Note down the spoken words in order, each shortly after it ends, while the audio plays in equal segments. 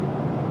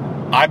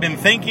I've been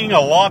thinking a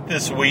lot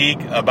this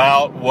week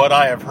about what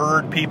I have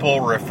heard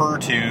people refer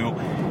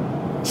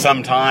to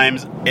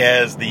sometimes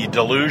as the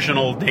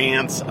delusional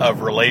dance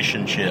of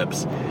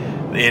relationships.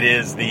 It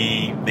is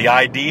the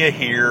idea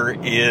here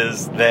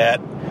is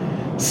that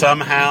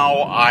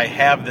somehow I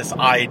have this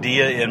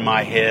idea in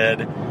my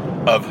head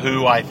of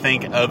who I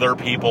think other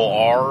people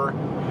are,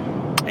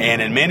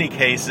 and in many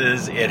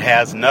cases it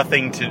has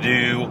nothing to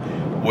do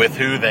with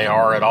who they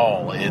are at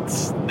all.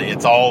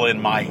 It's all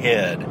in my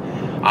head.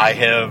 I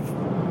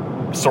have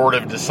sort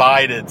of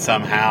decided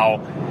somehow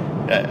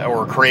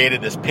or created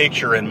this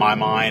picture in my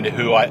mind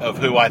of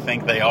who I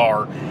think they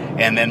are,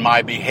 and then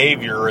my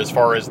behavior as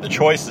far as the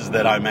choices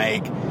that I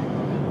make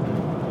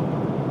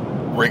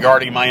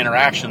regarding my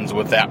interactions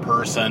with that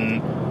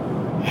person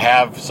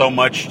have so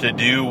much to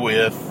do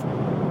with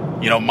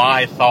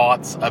my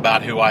thoughts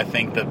about who I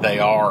think that they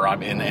are. I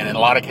mean, and in a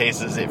lot of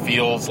cases it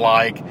feels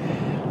like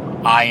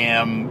I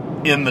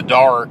am in the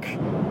dark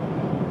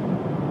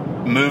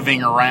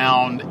moving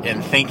around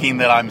and thinking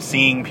that I'm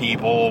seeing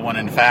people when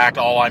in fact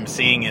all I'm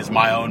seeing is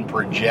my own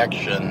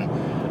projection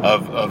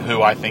of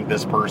who I think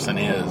this person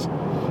is.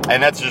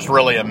 And that's just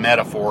really a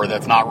metaphor.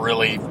 That's not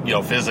really,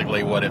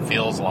 physically what it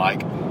feels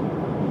like.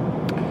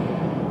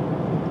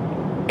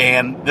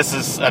 And this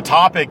is a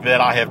topic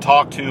that I have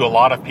talked to a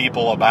lot of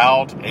people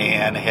about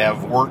and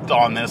have worked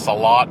on this a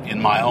lot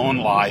in my own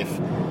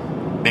life,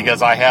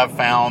 because I have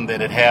found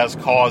that it has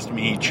caused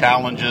me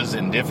challenges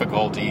and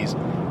difficulties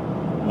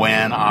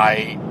when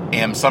I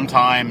am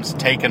sometimes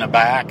taken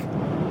aback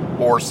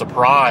or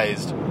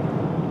surprised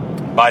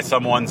by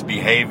someone's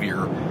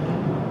behavior.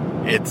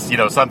 It's,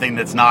 something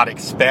that's not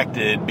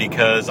expected,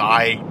 because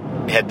I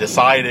had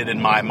decided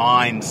in my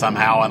mind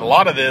somehow, and a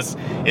lot of this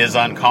is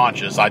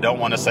unconscious. I don't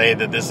want to say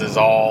that this is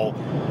all,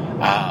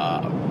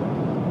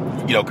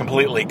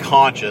 completely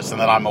conscious and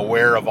that I'm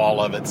aware of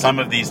all of it. Some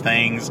of these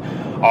things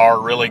are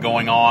really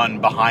going on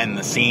behind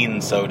the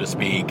scenes, so to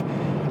speak.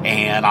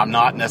 And I'm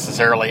not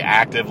necessarily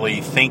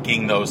actively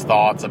thinking those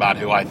thoughts about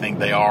who I think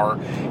they are.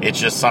 It's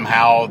just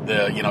somehow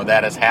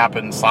that has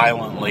happened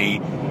silently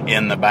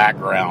in the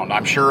background.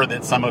 I'm sure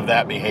that some of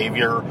that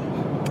behavior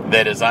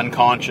that is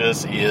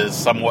unconscious is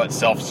somewhat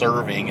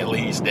self-serving, at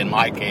least in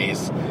my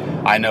case.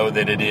 I know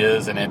that it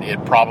is, and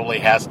it probably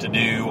has to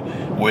do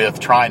with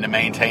trying to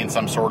maintain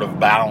some sort of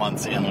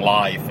balance in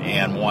life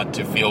and want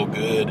to feel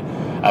good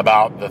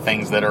about the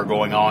things that are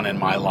going on in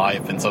my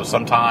life. And so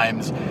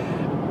sometimes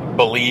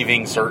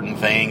believing certain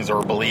things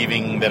or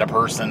believing that a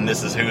person,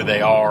 this is who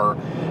they are,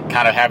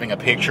 kind of having a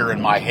picture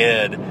in my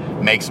head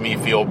makes me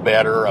feel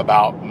better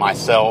about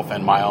myself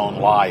and my own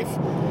life.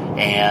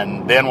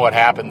 And then what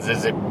happens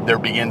is there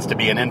begins to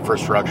be an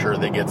infrastructure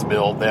that gets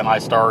built. Then I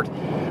start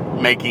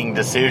making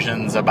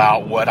decisions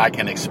about what I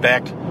can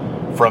expect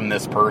from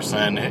this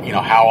person,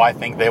 how I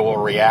think they will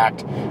react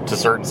to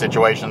certain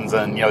situations.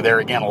 And, there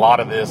again, a lot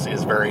of this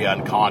is very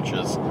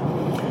unconscious.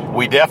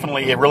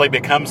 It really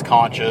becomes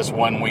conscious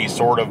when we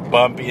sort of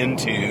bump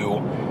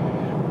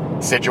into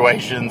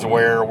situations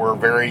where we're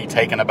very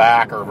taken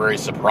aback or very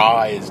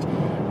surprised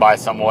by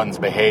someone's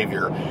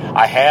behavior.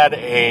 I had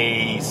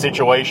a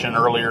situation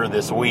earlier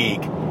this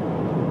week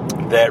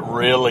that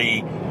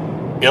really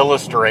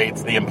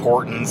illustrates the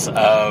importance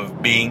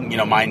of being,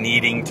 my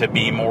needing to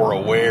be more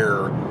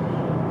aware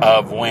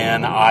of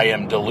when I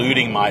am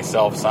deluding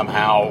myself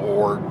somehow,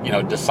 or,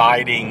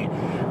 deciding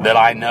that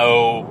I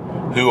know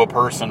who a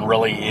person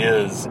really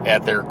is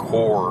at their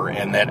core,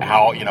 and that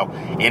how,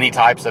 any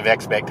types of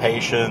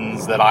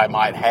expectations that I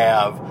might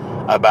have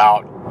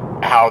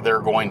about how they're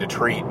going to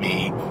treat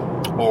me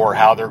or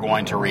how they're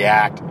going to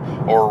react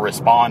or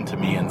respond to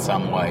me in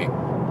some way.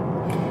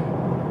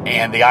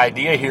 And the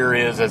idea here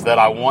is that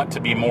I want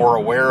to be more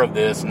aware of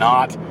this,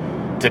 not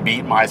to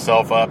beat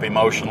myself up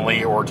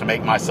emotionally or to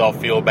make myself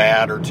feel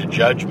bad or to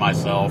judge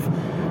myself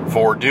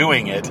for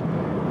doing it.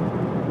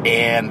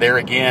 And there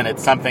again,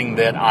 it's something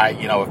that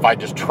if I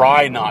just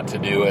try not to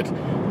do it,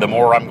 the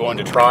more I'm going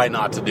to try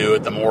not to do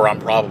it, the more I'm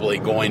probably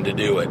going to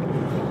do it.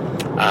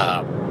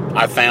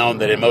 I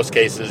found that in most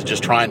cases,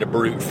 just trying to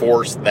brute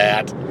force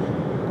that,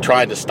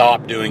 trying to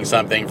stop doing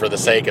something for the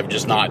sake of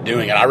just not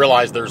doing it. I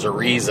realize there's a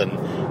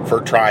reason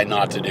for trying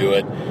not to do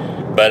it,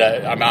 but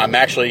I'm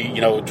actually,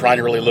 trying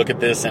to really look at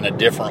this in a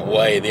different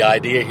way. The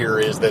idea here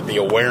is that the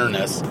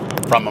awareness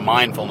from a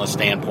mindfulness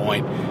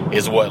standpoint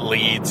is what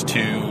leads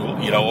to,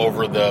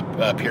 over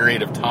the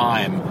period of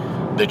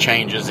time, the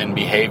changes in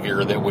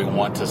behavior that we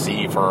want to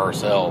see for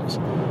ourselves.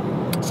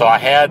 So I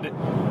had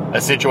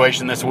a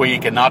situation this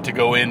week, and not to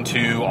go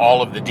into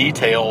all of the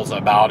details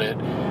about it,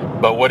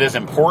 but what is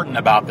important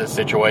about this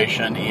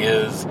situation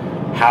is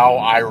how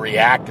I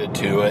reacted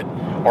to it,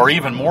 or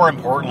even more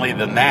importantly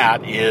than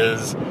that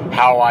is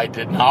how I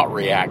did not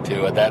react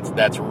to it.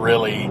 That's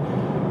really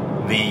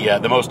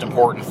the most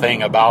important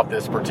thing about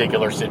this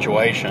particular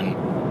situation.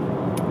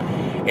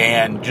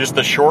 And just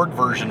the short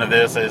version of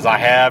this is I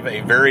have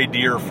a very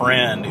dear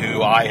friend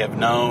who I have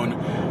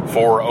known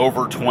for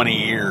over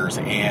 20 years,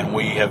 and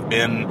we have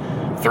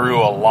been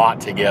through a lot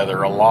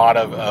together, a lot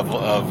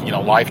of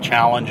life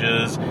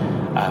challenges,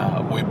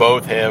 We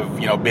both have,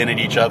 been at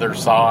each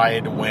other's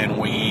side when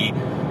we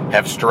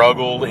have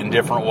struggled in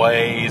different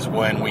ways,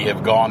 when we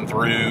have gone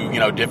through,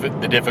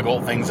 the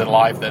difficult things in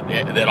life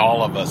that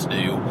all of us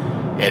do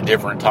at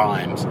different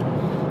times.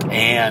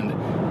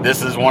 And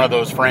this is one of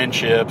those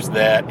friendships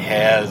that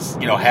has,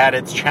 had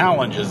its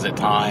challenges at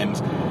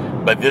times,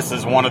 but this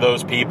is one of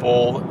those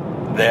people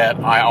that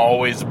I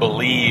always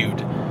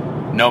believed,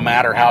 no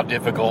matter how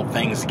difficult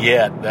things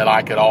get, that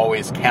I could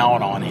always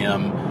count on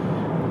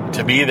him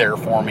to be there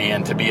for me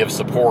and to be of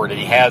support. And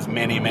he has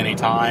many, many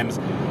times,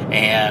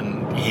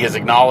 and he has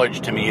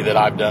acknowledged to me that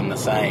I've done the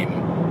same.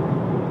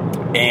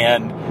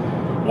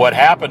 And what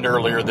happened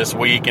earlier this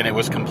week, and it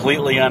was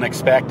completely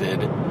unexpected,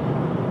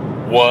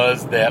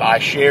 was that I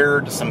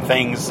shared some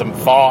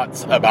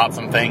thoughts about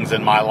some things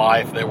in my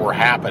life that were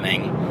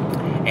happening.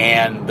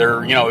 And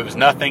there, it was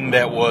nothing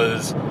that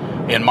was,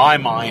 in my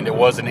mind, it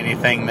wasn't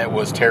anything that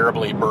was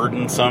terribly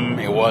burdensome.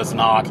 It was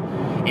not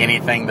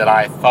anything that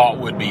I thought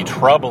would be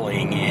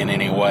troubling in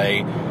any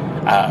way.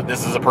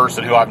 This is a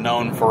person who I've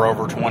known for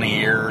over 20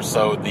 years,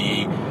 so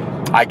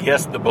I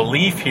guess the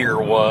belief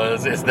here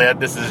is that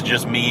this is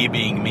just me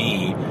being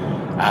me.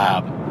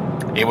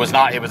 It was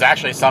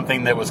actually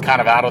something that was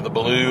kind of out of the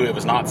blue. It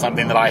was not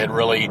something that I had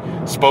really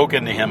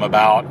spoken to him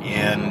about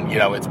in,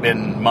 it's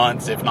been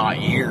months, if not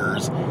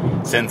years,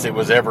 since it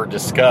was ever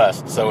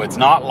discussed. So it's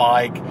not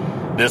like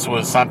this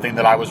was something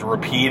that I was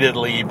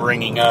repeatedly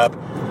bringing up,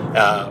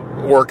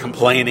 or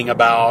complaining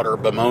about, or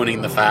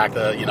bemoaning the fact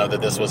that,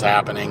 that this was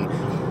happening.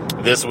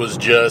 This was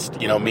just,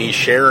 me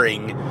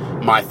sharing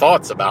my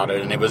thoughts about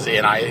it. And it was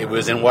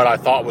in what I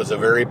thought was a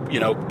very,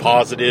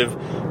 positive,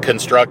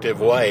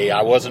 constructive way.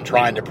 I wasn't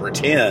trying to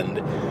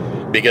pretend,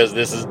 because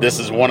this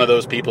is one of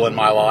those people in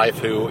my life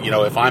who,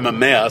 if I'm a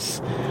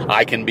mess,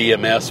 I can be a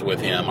mess with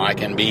him. I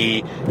can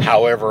be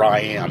however I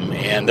am.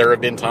 And there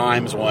have been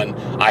times when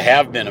I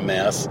have been a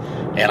mess,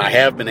 and I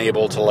have been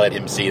able to let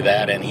him see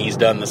that, and he's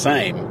done the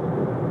same.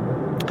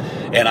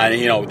 And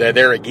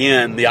there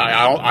again,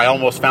 I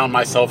almost found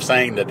myself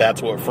saying that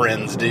that's what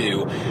friends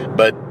do.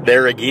 But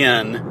there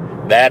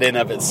again, that in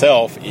of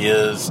itself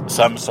is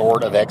some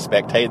sort of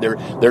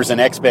expectation. There's an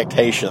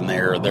expectation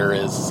there. There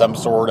is some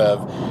sort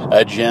of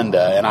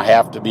agenda, and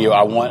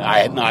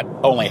I not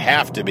only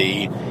have to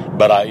be,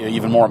 but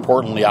even more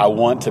importantly, I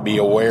want to be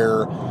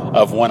aware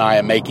of when I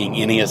am making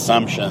any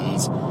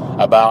assumptions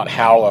about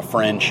how a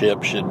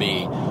friendship should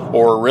be,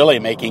 or really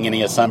making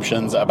any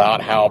assumptions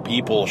about how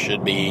people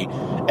should be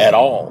at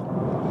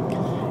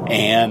all.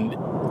 And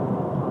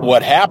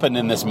what happened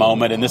in this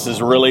moment, and this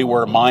is really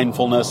where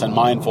mindfulness and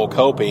mindful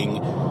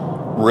coping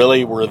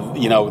really were,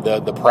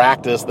 the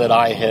practice that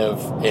I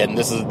have, and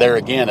this is there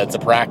again, it's a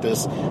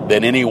practice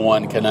that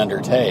anyone can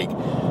undertake.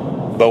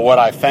 But what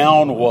I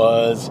found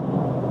was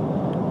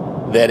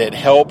that it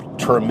helped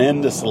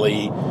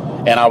tremendously,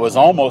 and I was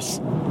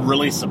almost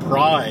really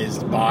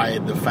surprised by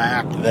the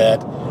fact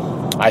that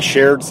I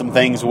shared some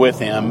things with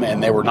him,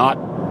 and they were not,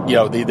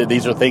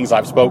 these are things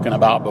I've spoken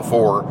about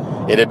before.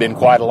 It had been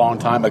quite a long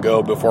time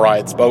ago before I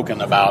had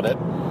spoken about it.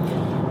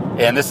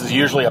 And this is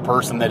usually a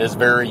person that is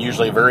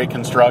usually very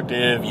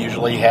constructive,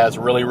 usually has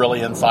really, really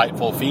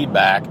insightful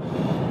feedback.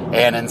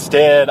 And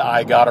instead,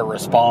 I got a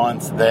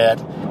response that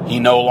he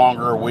no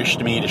longer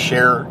wished me to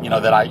share, he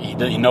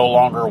no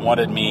longer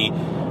wanted me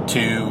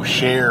to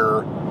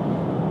share,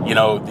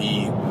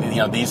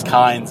 these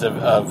kinds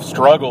of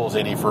struggles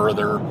any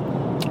further.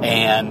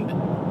 And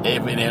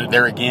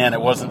there again,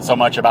 it wasn't so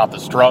much about the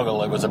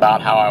struggle, it was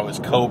about how I was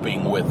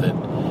coping with it.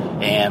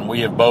 And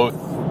we have both,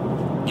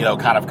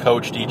 kind of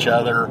coached each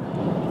other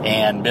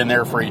and been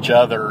there for each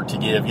other to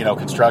give,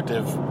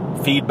 constructive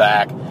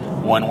feedback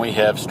when we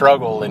have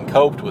struggled and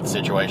coped with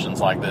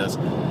situations like this.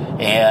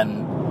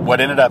 And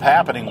what ended up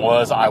happening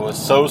was I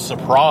was so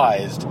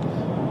surprised,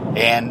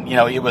 and,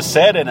 it was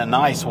said in a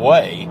nice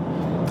way,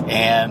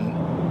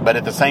 but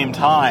at the same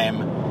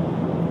time,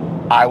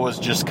 I was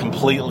just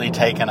completely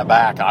taken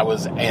aback. I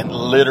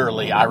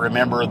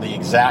remember the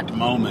exact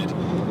moment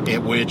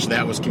at which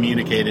that was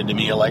communicated to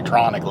me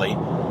electronically.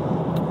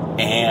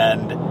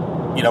 And,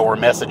 we're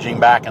messaging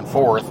back and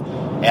forth.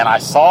 And I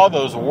saw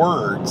those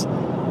words,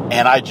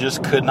 and I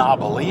just could not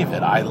believe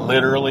it. I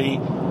literally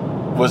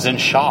was in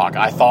shock.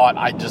 I thought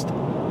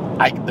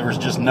there was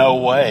just no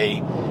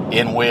way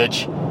in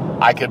which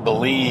I could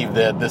believe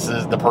that this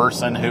is the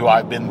person who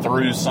I've been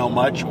through so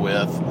much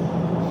with.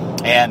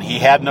 And he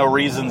had no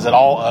reasons at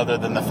all other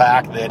than the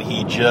fact that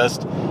he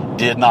just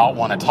did not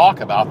want to talk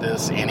about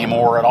this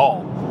anymore at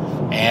all.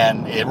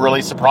 And it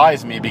really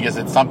surprised me, because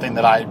it's something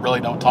that I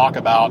really don't talk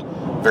about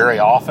very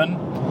often.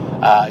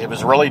 It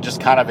was really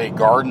just kind of a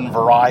garden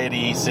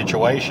variety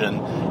situation.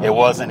 It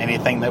wasn't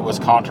anything that was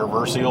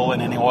controversial in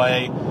any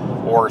way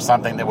or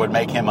something that would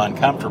make him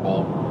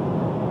uncomfortable.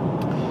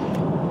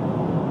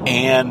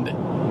 And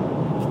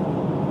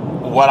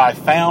what I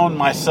found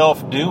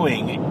myself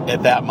doing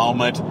at that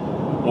moment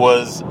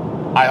was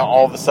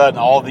all of a sudden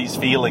all these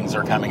feelings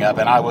are coming up,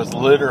 and I was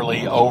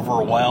literally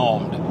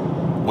overwhelmed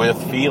with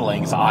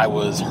feelings. I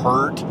was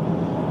hurt,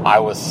 I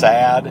was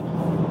sad,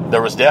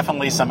 there was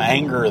definitely some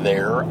anger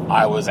there.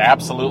 I was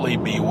absolutely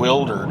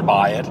bewildered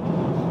by it.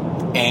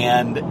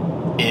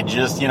 And it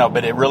just,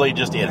 but it really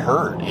just, it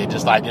hurt.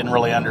 I didn't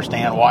really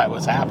understand why it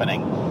was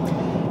happening.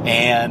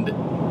 And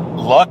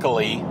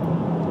luckily,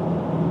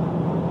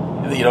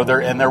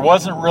 there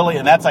wasn't really,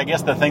 and that's, I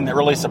guess, the thing that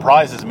really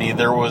surprises me.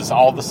 There was,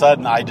 all of a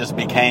sudden, I just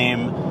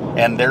became,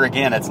 and there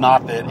again, it's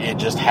not that it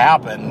just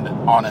happened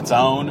on its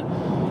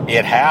own.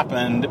 It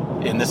happened,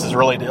 and this is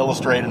really to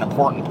illustrate an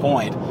important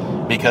point,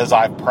 because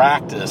I've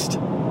practiced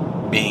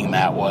being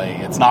that way.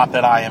 It's not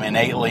that I am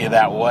innately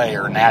that way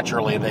or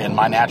naturally in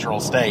my natural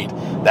state.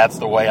 That's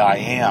the way I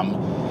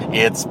am.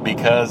 It's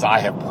because I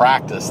have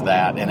practiced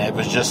that, and it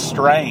was just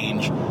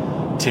strange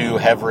to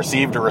have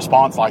received a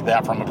response like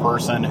that from a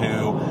person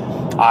who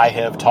I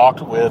have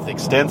talked with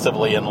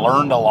extensively and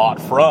learned a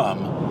lot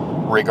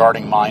from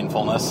regarding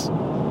mindfulness.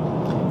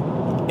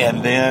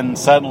 And then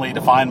suddenly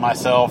to find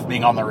myself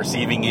being on the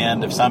receiving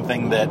end of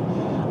something that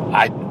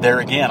I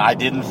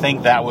didn't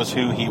think that was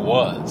who he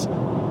was.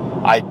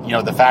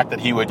 The fact that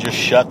he would just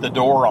shut the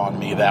door on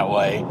me that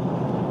way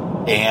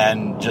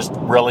and just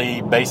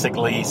really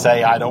basically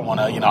say, I don't want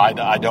to,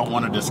 I don't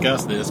want to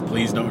discuss this.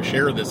 Please don't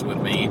share this with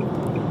me.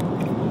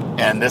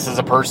 And this is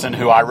a person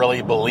who I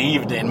really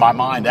believed in my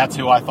mind. That's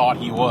who I thought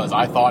he was.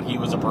 I thought he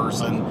was a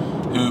person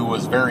who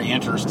was very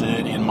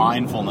interested in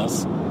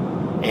mindfulness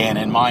and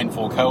in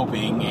mindful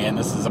coping. And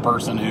this is a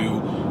person who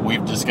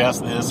we've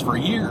discussed this for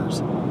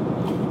years.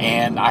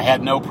 And I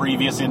had no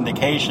previous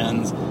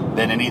indications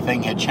that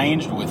anything had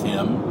changed with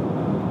him.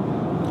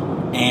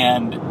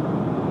 And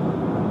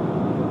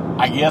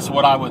I guess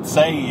what I would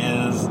say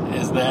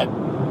is that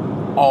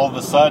all of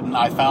a sudden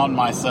I found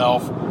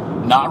myself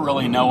not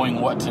really knowing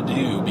what to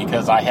do,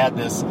 because I had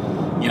this,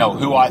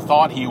 who I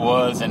thought he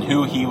was and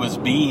who he was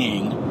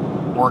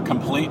being were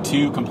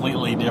two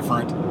completely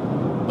different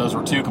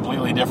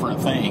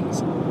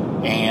things.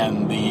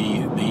 And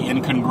the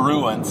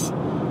incongruence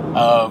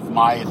of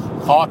my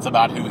thoughts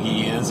about who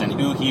he is and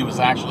who he was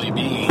actually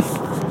being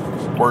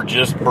were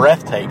just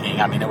breathtaking.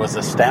 I mean, it was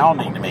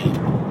astounding to me.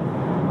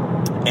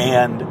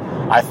 And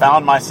I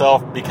found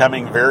myself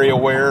becoming very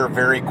aware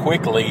very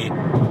quickly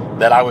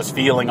that I was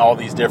feeling all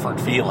these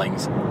different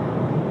feelings.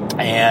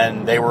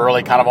 And they were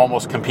really kind of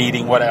almost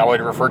competing, what I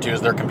would refer to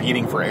as they're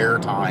competing for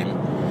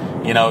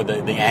airtime.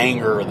 The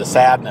anger, the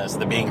sadness,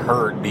 the being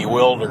hurt,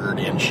 bewildered,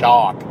 in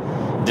shock,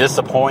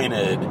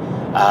 disappointed,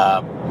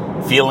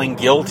 feeling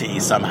guilty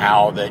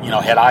somehow that,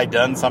 had I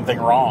done something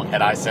wrong?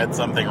 Had I said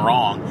something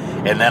wrong?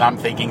 And then I'm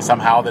thinking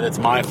somehow that it's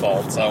my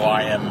fault. So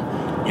I am,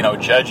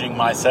 judging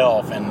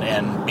myself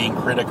and being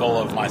critical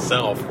of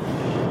myself.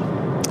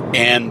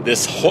 And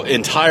this whole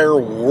entire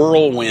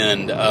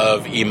whirlwind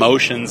of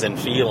emotions and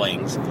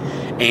feelings.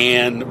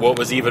 And what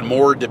was even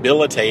more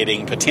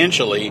debilitating,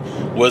 potentially,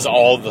 was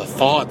all the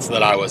thoughts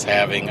that I was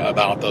having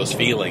about those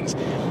feelings.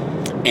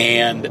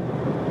 And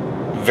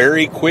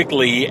very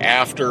quickly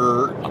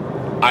after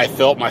I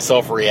felt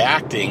myself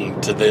reacting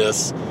to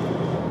this,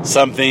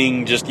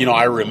 something just,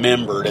 I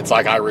remembered. It's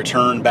like I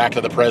returned back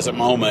to the present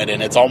moment,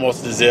 and it's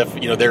almost as if,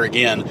 there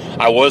again,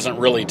 I wasn't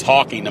really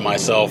talking to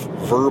myself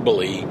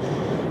verbally,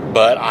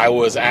 but I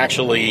was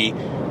actually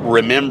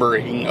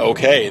remembering,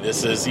 okay,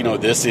 this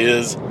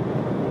is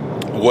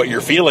what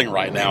you're feeling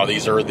right now.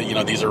 These are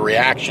these are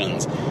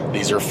reactions,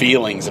 these are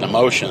feelings and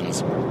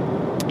emotions.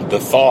 The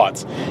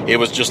thoughts, it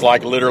was just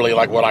literally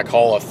like what I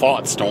call a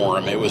thought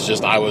storm. It was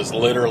just, I was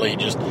literally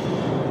just,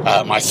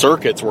 my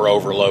circuits were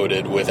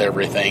overloaded with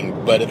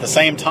everything. But at the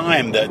same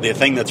time, the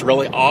thing that's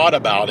really odd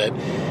about it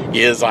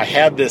is I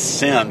had this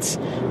sense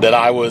that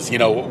I was,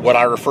 what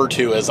I refer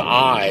to as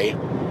I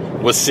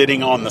was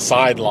sitting on the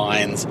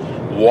sidelines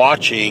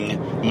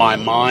watching my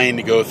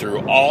mind go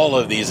through all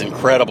of these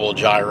incredible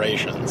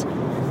gyrations.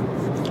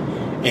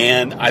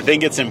 And I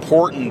think it's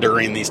important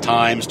during these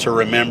times to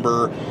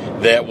remember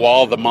that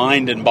while the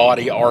mind and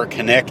body are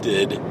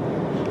connected,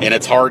 and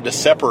it's hard to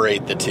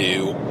separate the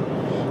two,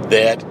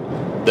 that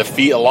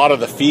a lot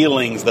of the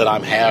feelings that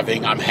I'm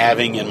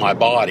having in my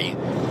body,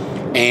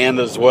 and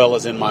as well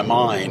as in my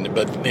mind.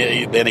 But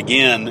then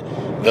again,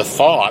 the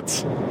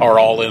thoughts are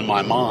all in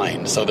my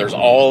mind. So there's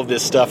all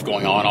this stuff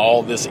going on,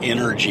 all this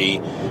energy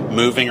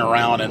moving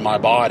around in my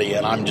body,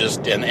 and I'm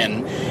just,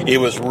 and it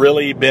was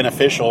really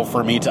beneficial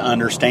for me to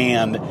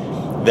understand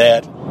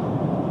that,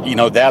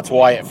 that's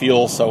why it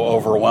feels so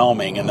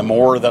overwhelming. And the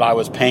more that I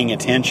was paying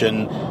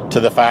attention to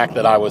the fact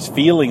that I was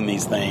feeling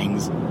these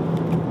things,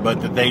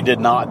 but that they did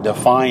not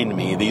define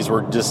me.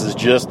 This is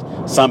just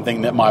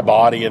something that my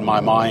body and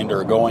my mind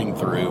are going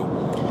through.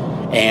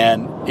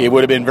 And it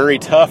would have been very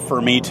tough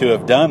for me to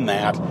have done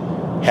that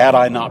had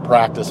I not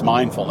practiced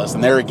mindfulness.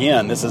 And there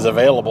again, this is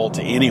available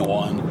to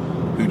anyone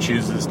who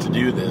chooses to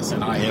do this.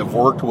 And I have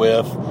worked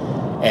with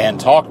and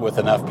talked with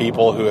enough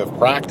people who have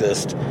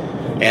practiced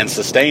and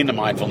sustained a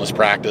mindfulness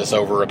practice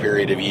over a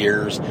period of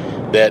years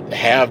that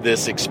have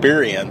this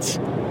experience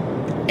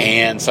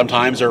and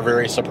sometimes are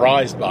very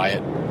surprised by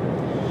it.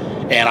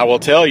 And I will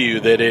tell you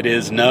that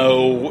it's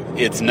no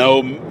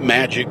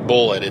magic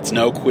bullet. It's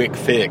no quick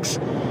fix.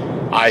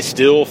 I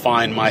still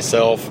find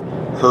myself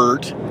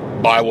hurt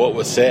by what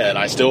was said.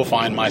 I still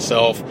find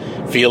myself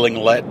feeling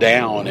let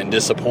down and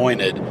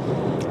disappointed.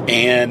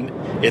 And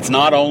it's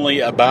not only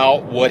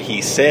about what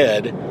he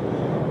said,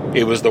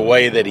 it was the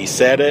way that he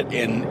said it,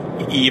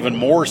 and even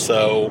more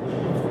so,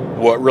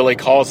 what really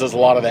causes a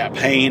lot of that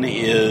pain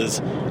is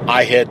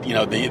I had, the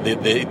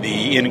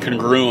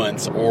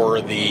incongruence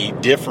or the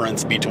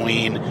difference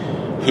between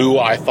who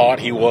I thought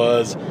he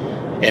was,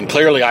 and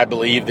clearly I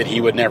believed that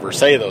he would never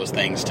say those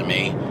things to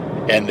me,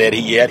 and that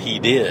yet he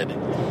did.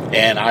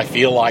 And I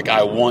feel like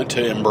I want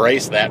to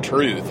embrace that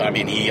truth. I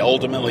mean, he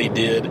ultimately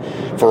did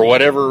for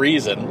whatever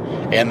reason.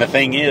 And the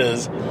thing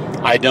is,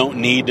 I don't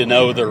need to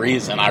know the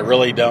reason. I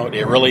really don't.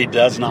 It really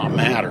does not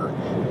matter.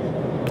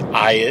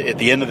 At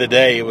the end of the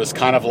day, it was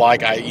kind of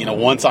like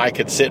once I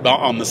could sit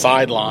on the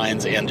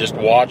sidelines and just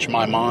watch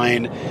my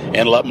mind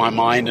and let my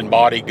mind and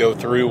body go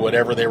through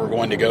whatever they were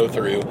going to go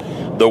through.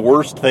 The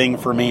worst thing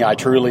for me, I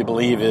truly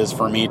believe, is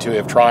for me to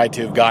have tried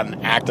to have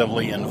gotten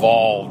actively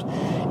involved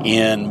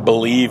in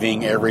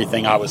believing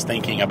everything I was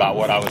thinking about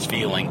what I was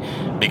feeling.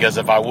 Because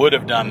if I would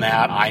have done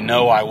that, I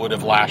know I would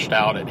have lashed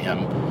out at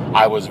him.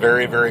 I was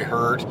very, very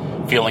hurt,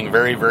 feeling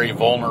very, very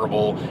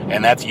vulnerable,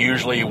 and that's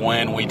usually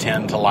when we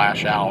tend to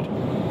lash out.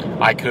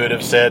 I could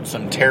have said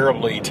some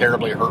terribly,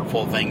 terribly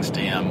hurtful things to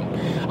him.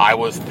 I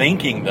was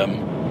thinking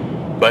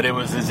them, but it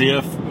was as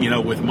if,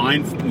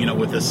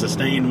 with a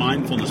sustained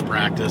mindfulness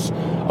practice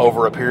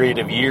over a period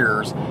of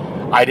years,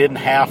 I didn't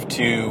have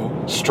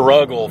to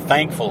struggle,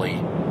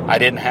 thankfully. I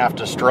didn't have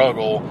to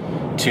struggle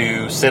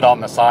to sit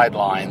on the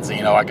sidelines.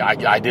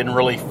 I didn't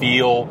really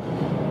feel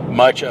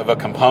much of a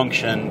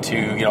compunction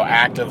to,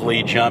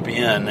 actively jump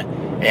in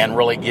and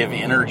really give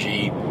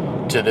energy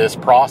to this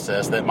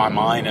process that my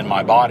mind and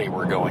my body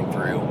were going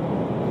through.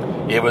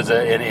 It was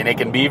and it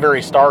can be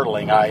very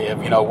startling. I have,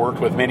 worked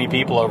with many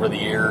people over the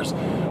years.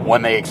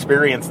 When they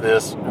experience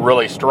this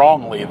really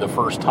strongly the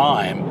first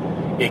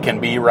time, it can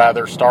be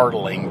rather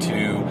startling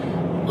to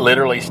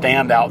literally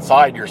stand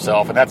outside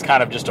yourself. And that's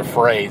kind of just a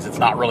phrase. It's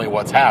not really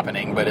what's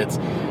happening, but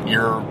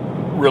you're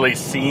really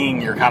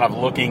you're kind of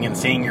looking and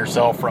seeing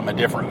yourself from a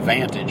different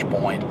vantage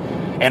point.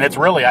 And it's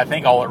really, I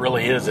think all it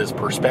really is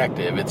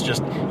perspective. It's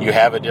just you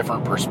have a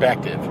different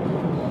perspective.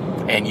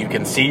 And you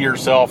can see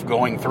yourself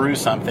going through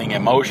something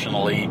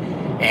emotionally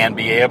and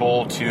be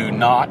able to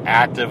not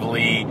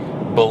actively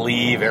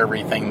believe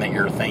everything that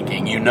you're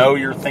thinking.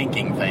 You're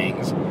thinking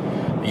things.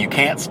 You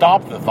can't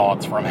stop the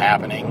thoughts from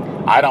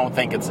happening. I don't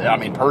think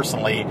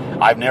personally,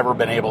 I've never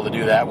been able to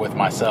do that with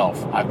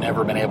myself. I've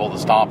never been able to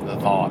stop the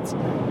thoughts.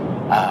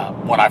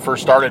 When I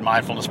first started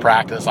mindfulness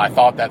practice, I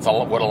thought that's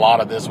what a lot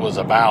of this was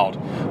about,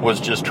 was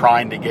just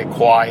trying to get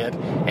quiet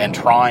and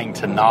trying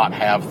to not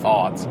have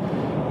thoughts.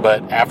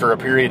 But after a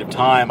period of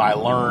time, I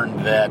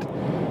learned that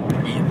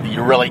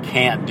you really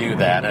can't do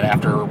that. And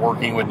after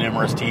working with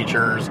numerous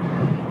teachers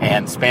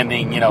and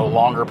spending,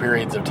 longer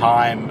periods of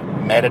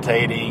time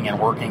meditating and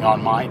working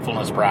on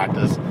mindfulness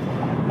practice,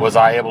 was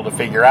I able to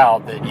figure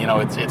out that,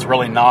 it's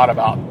really not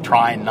about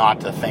trying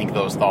not to think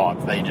those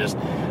thoughts.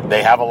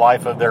 They have a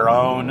life of their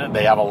own.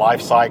 They have a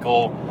life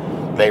cycle.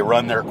 They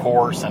run their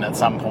course, and at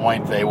some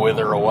point they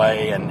wither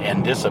away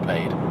and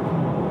dissipate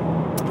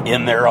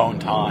in their own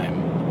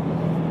time.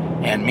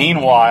 And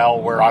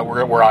meanwhile, where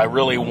I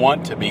really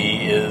want to be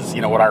is,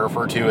 what I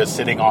refer to as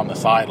sitting on the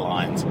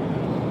sidelines.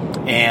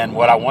 And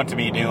what I want to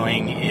be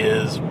doing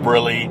is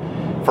really,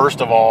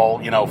 first of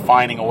all,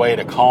 finding a way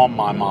to calm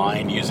my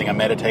mind using a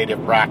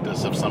meditative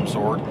practice of some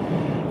sort,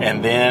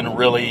 and then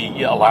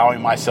really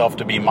allowing myself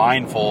to be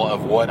mindful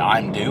of what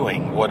I'm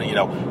doing.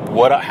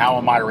 How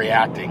am I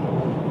reacting?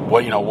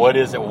 What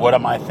is it? What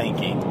am I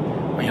thinking?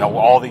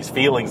 All these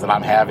feelings that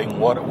I'm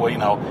having,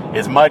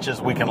 as much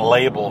as we can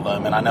label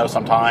them, and I know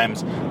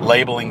sometimes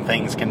labeling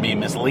things can be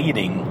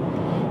misleading,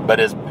 but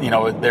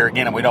there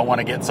again, we don't want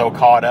to get so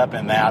caught up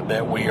in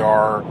that we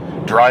are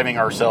driving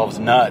ourselves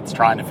nuts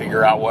trying to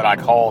figure out what I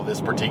call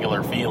this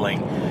particular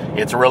feeling.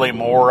 It's really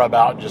more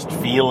about just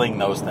feeling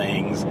those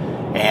things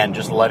and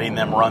just letting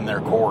them run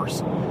their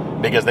course,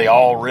 because they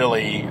all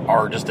really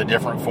are just a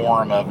different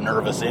form of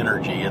nervous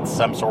energy. It's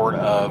some sort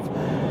of,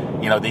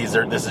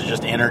 this is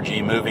just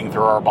energy moving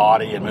through our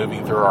body and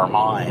moving through our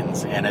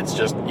minds, and it's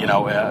just,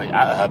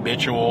 a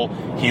habitual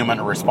human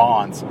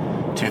response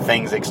to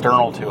things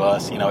external to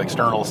us,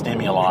 external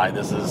stimuli.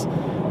 This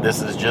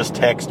is just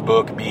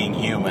textbook being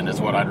human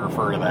is what I'd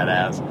refer to that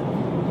as.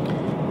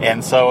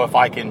 And so if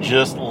I can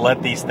just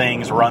let these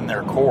things run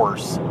their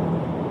course,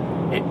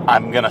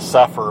 I'm going to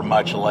suffer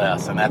much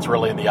less. And that's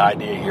really the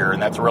idea here. And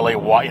that's really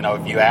why,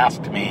 if you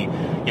asked me,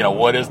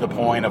 what is the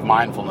point of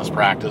mindfulness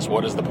practice?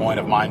 What is the point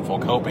of mindful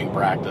coping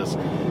practice?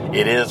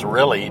 It is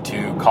really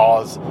to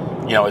cause,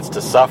 it's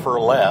to suffer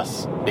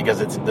less, because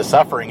the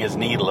suffering is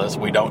needless.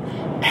 We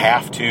don't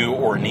have to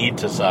or need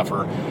to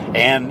suffer.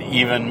 And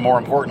even more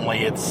importantly,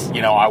 it's,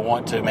 I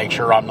want to make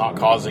sure I'm not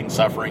causing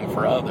suffering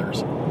for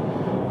others.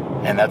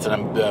 And that's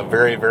a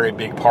very, very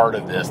big part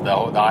of this. The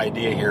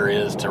idea here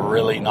is to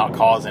really not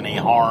cause any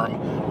harm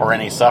or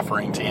any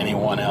suffering to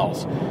anyone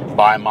else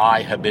by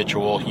my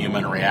habitual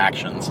human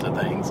reactions to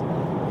things.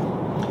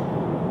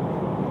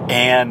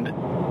 And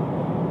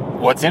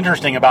what's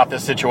interesting about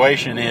this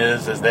situation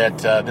is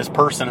that this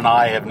person and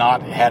I have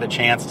not had a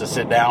chance to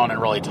sit down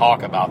and really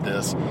talk about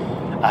this.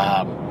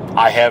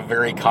 I have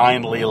very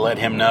kindly let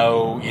him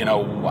know,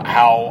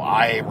 how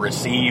I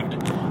received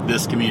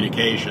this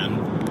communication,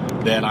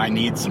 that I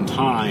need some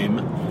time.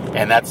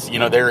 And that's,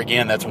 there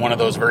again, that's one of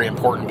those very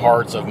important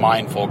parts of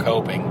mindful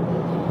coping.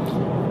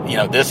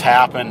 This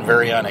happened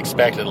very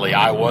unexpectedly.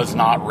 I was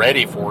not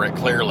ready for it,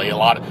 clearly.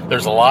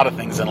 There's a lot of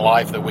things in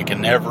life that we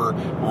can never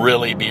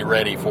really be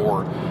ready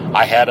for.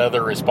 I had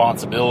other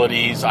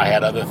responsibilities. I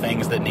had other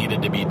things that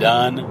needed to be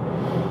done.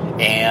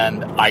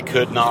 And I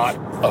could not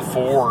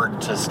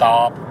afford to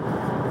stop,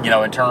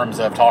 in terms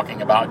of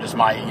talking about just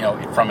my,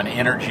 from an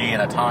energy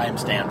and a time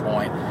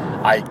standpoint.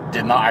 I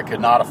could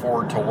not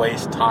afford to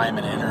waste time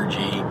and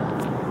energy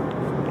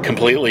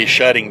completely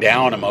shutting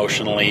down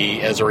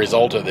emotionally as a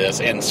result of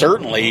this. And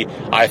certainly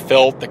I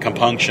felt the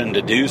compunction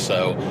to do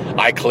so.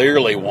 I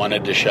clearly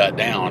wanted to shut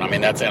down.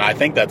 And I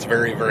think that's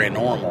very, very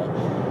normal.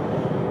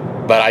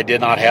 But I did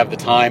not have the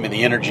time and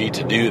the energy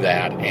to do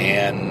that.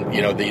 And,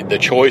 the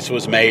choice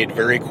was made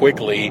very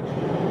quickly,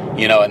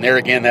 and there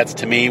again, that's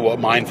to me what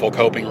mindful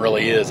coping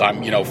really is.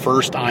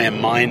 First I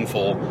am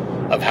mindful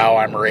of how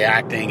I'm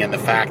reacting and the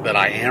fact that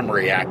I am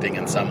reacting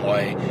in some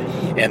way.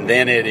 And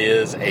then it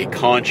is a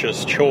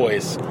conscious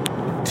choice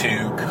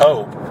to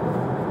cope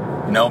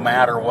no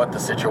matter what the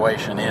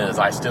situation is.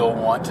 I still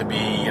want to be,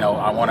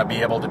 I want to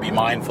be able to be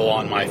mindful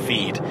on my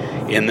feet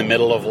in the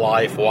middle of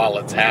life while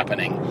it's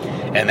happening.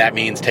 And that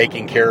means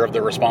taking care of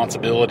the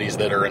responsibilities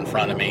that are in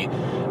front of me,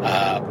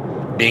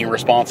 being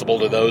responsible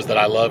to those that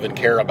I love and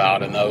care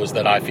about and those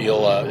that I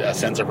feel a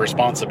sense of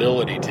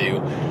responsibility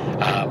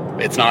to.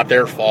 It's not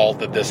their fault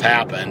that this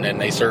happened,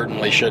 and they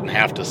certainly shouldn't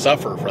have to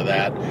suffer for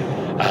that.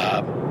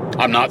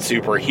 I'm not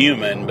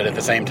superhuman, but at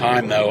the same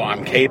time, though,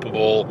 I'm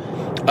capable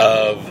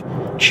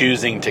of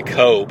choosing to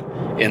cope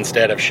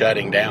instead of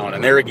shutting down.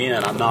 And there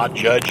again, I'm not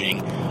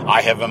judging.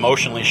 I have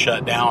emotionally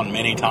shut down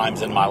many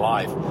times in my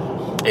life.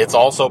 It's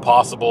also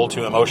possible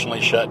to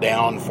emotionally shut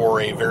down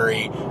for a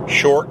very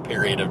short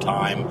period of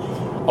time,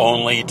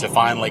 only to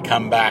finally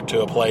come back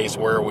to a place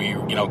where we,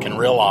 can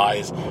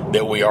realize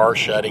that we are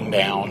shutting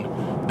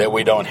down, that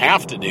we don't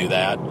have to do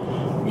that.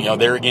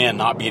 There again,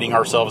 not beating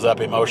ourselves up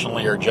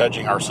emotionally or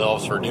judging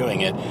ourselves for doing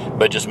it,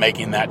 but just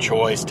making that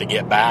choice to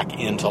get back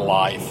into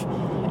life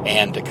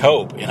and to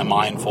cope in a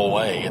mindful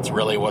way. It's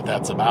really what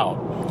that's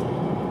about.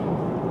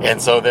 And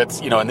so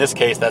that's, in this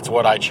case, that's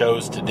what I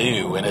chose to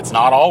do. And it's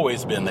not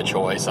always been the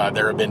choice.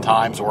 There have been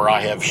times where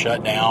I have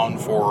shut down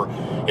for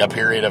a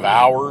period of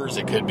hours.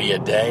 It could be a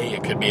day.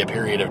 It could be a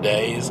period of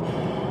days.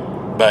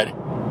 But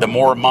the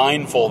more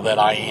mindful that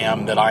I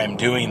am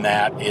doing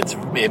that,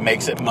 it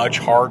makes it much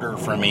harder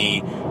for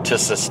me to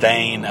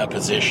sustain a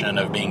position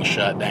of being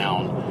shut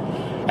down.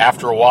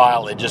 After a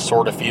while, it just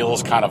sort of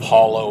feels kind of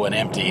hollow and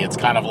empty. It's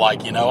kind of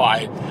like,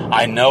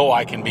 I know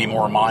I can be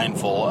more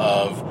mindful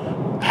of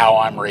how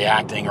I'm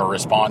reacting or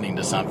responding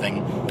to something.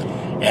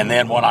 And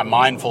then when I'm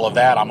mindful of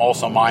that, I'm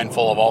also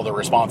mindful of all the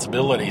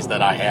responsibilities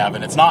that I have.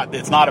 And it's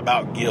not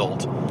about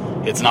guilt.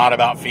 It's not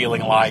about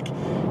feeling like,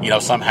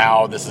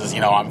 somehow this is,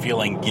 I'm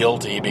feeling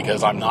guilty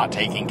because I'm not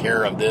taking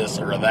care of this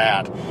or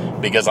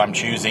that, because I'm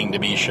choosing to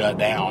be shut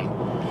down.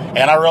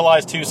 And I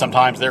realize too,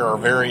 sometimes there are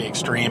very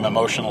extreme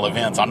emotional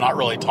events. I'm not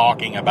really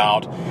talking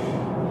about,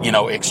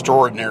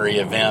 extraordinary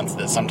events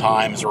that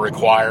sometimes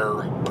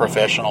require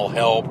professional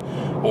help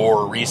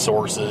or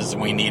resources.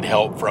 We need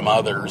help from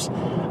others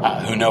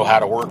who know how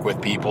to work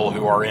with people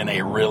who are in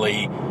a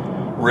really,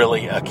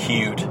 really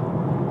acute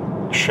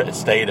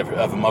state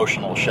of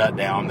emotional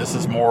shutdown. This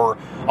is more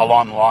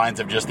along the lines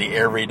of just the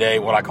everyday,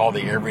 what I call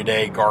the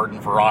everyday garden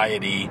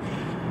variety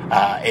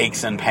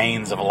aches and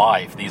pains of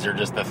life. These are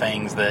just the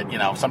things that,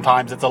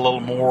 sometimes it's a little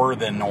more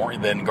than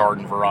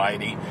garden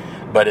variety,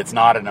 but it's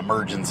not an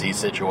emergency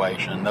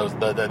situation.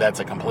 That's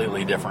a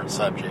completely different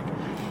subject.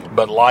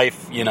 But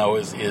life,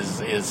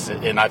 is,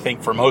 and I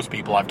think for most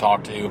people I've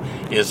talked to,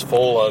 is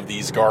full of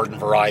these garden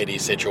variety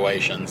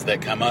situations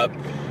that come up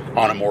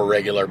on a more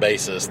regular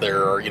basis.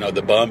 There are,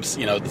 the bumps,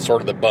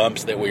 sort of the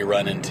bumps that we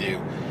run into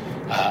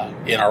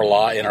in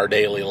our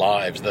daily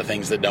lives, the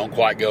things that don't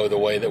quite go the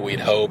way that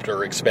we'd hoped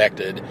or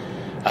expected,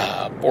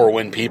 or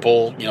when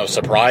people,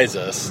 surprise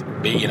us,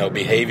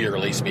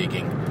 behaviorally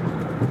speaking.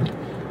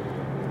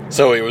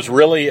 So it was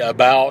really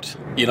about,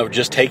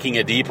 just taking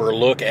a deeper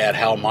look at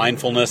how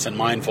mindfulness and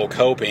mindful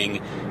coping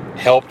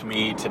helped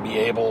me to be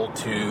able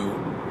to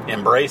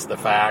embrace the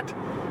fact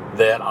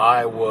that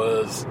I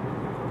was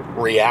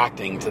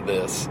reacting to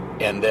this,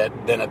 and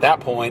that then at that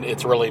point,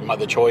 it's really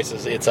the choice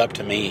is, it's up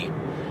to me.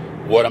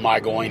 What am I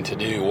going to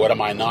do? What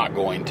am I not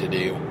going to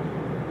do?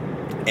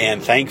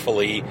 And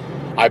thankfully,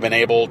 I've been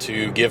able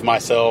to give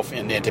myself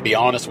and to be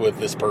honest with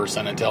this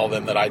person and tell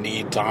them that I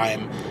need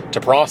time to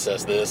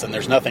process this, and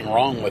there's nothing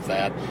wrong with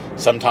that.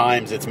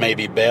 Sometimes it's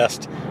maybe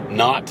best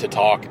not to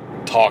talk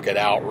it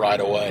out right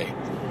away.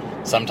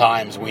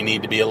 Sometimes we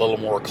need to be a little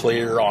more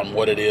clear on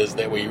what it is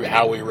that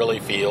how we really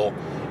feel,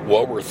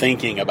 what we're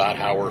thinking about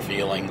how we're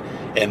feeling,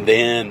 And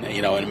then,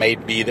 it may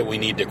be that we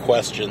need to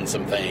question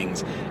some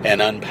things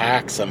and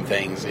unpack some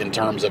things in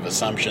terms of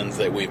assumptions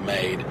that we've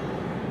made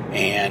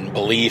and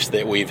beliefs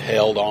that we've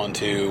held on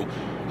to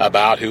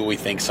about who we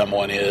think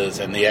someone is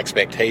and the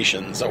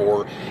expectations,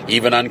 or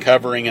even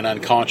uncovering an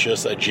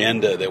unconscious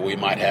agenda that we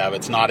might have.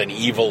 It's not an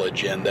evil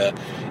agenda.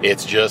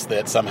 It's just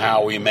that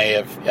somehow we may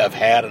have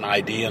had an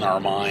idea in our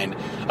mind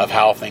of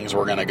how things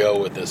were going to go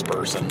with this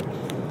person.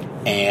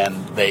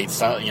 And they,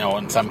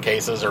 in some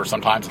cases, or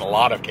sometimes in a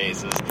lot of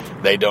cases,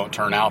 they don't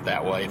turn out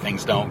that way.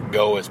 Things don't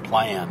go as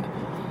planned.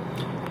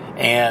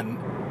 And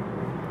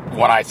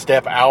when I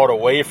step out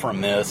away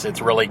from this,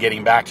 it's really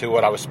getting back to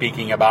what I was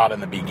speaking about in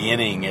the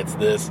beginning. It's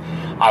this,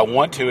 I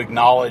want to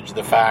acknowledge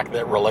the fact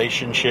that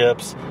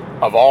relationships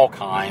of all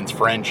kinds,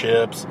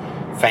 friendships,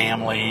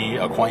 family,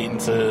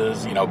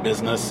 acquaintances,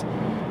 business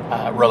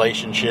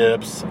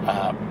relationships,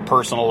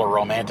 personal or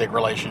romantic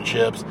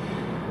relationships,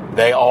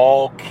 they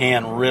all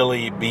can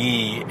really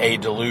be a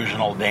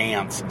delusional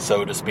dance,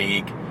 so to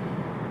speak,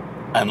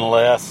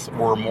 unless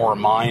we're more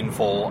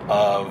mindful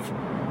of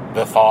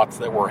the thoughts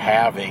that we're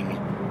having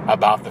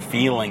about the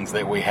feelings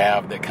that we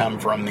have that come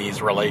from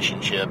these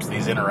relationships,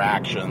 these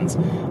interactions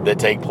that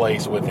take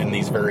place within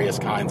these various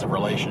kinds of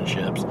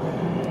relationships.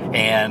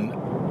 And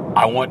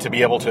I want to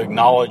be able to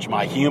acknowledge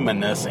my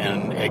humanness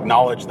and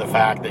acknowledge the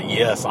fact that,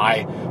 yes,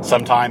 I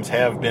sometimes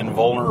have been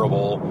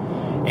vulnerable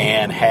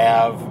and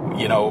have,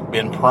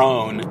 been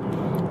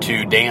prone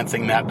to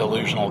dancing that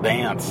delusional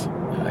dance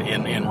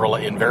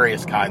in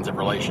various kinds of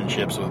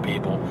relationships with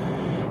people.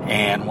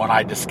 And when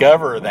I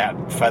discover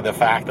the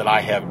fact that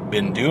I have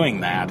been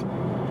doing that,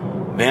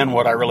 then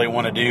what I really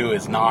want to do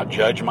is not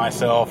judge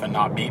myself and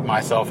not beat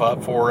myself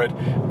up for it,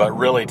 but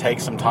really take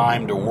some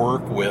time to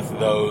work with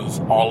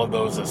all of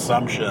those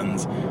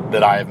assumptions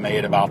that I have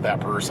made about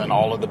that person,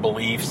 all of the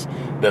beliefs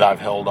that I've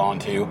held on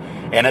to.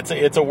 And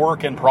it's a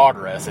work in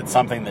progress. It's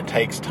something that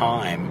takes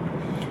time.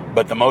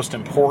 But the most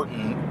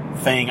important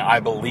thing, I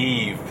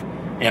believe,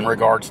 in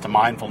regards to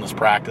mindfulness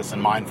practice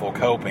and mindful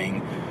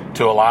coping,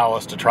 to allow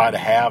us to try to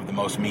have the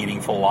most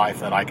meaningful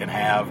life that I can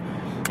have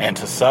and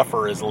to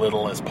suffer as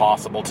little as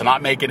possible, to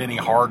not make it any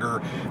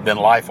harder than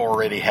life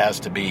already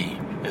has to be,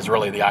 is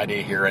really the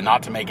idea here, and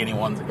not to make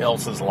anyone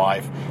else's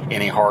life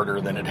any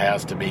harder than it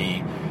has to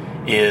be,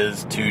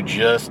 is to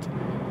just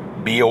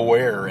be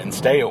aware and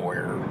stay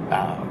aware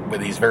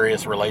with these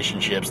various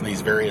relationships and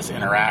these various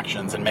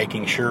interactions, and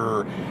making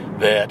sure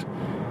that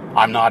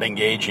I'm not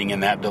engaging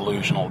in that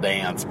delusional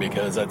dance,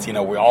 because that's,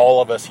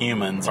 all of us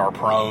humans are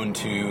prone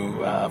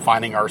to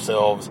finding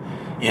ourselves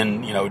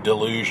in,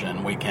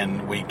 delusion. We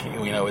can,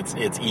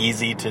 it's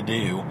easy to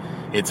do.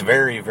 It's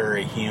very,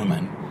 very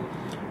human.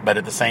 But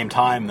at the same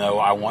time, though,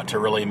 I want to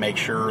really make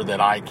sure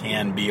that I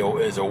can be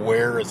as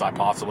aware as I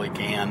possibly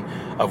can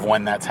of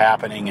when that's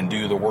happening and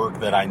do the work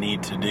that I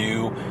need to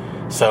do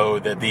so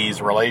that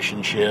these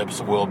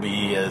relationships will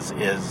be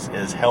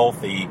as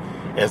healthy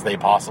as they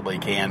possibly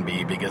can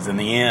be. Because in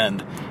the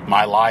end,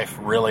 my life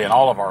really, and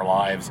all of our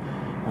lives,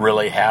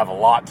 really have a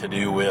lot to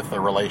do with the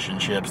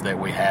relationships that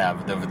we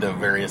have, the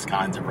various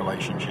kinds of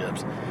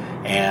relationships.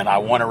 And I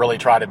want to really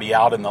try to be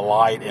out in the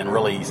light and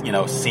really,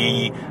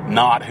 see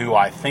not who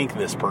I think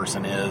this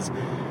person is.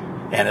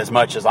 And as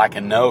much as I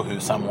can know who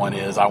someone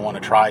is, I want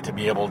to try to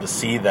be able to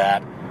see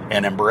that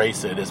and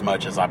embrace it as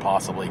much as I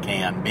possibly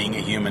can. Being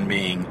a human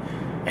being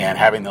and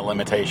having the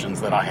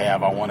limitations that I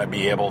have, I want to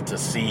be able to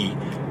see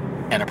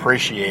and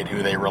appreciate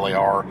who they really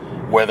are,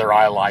 whether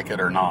I like it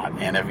or not,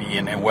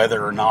 and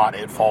whether or not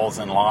it falls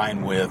in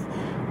line with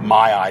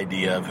my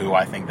idea of who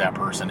I think that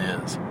person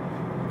is.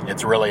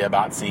 It's really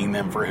about seeing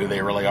them for who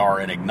they really are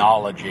and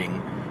acknowledging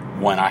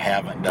when I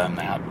haven't done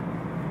that.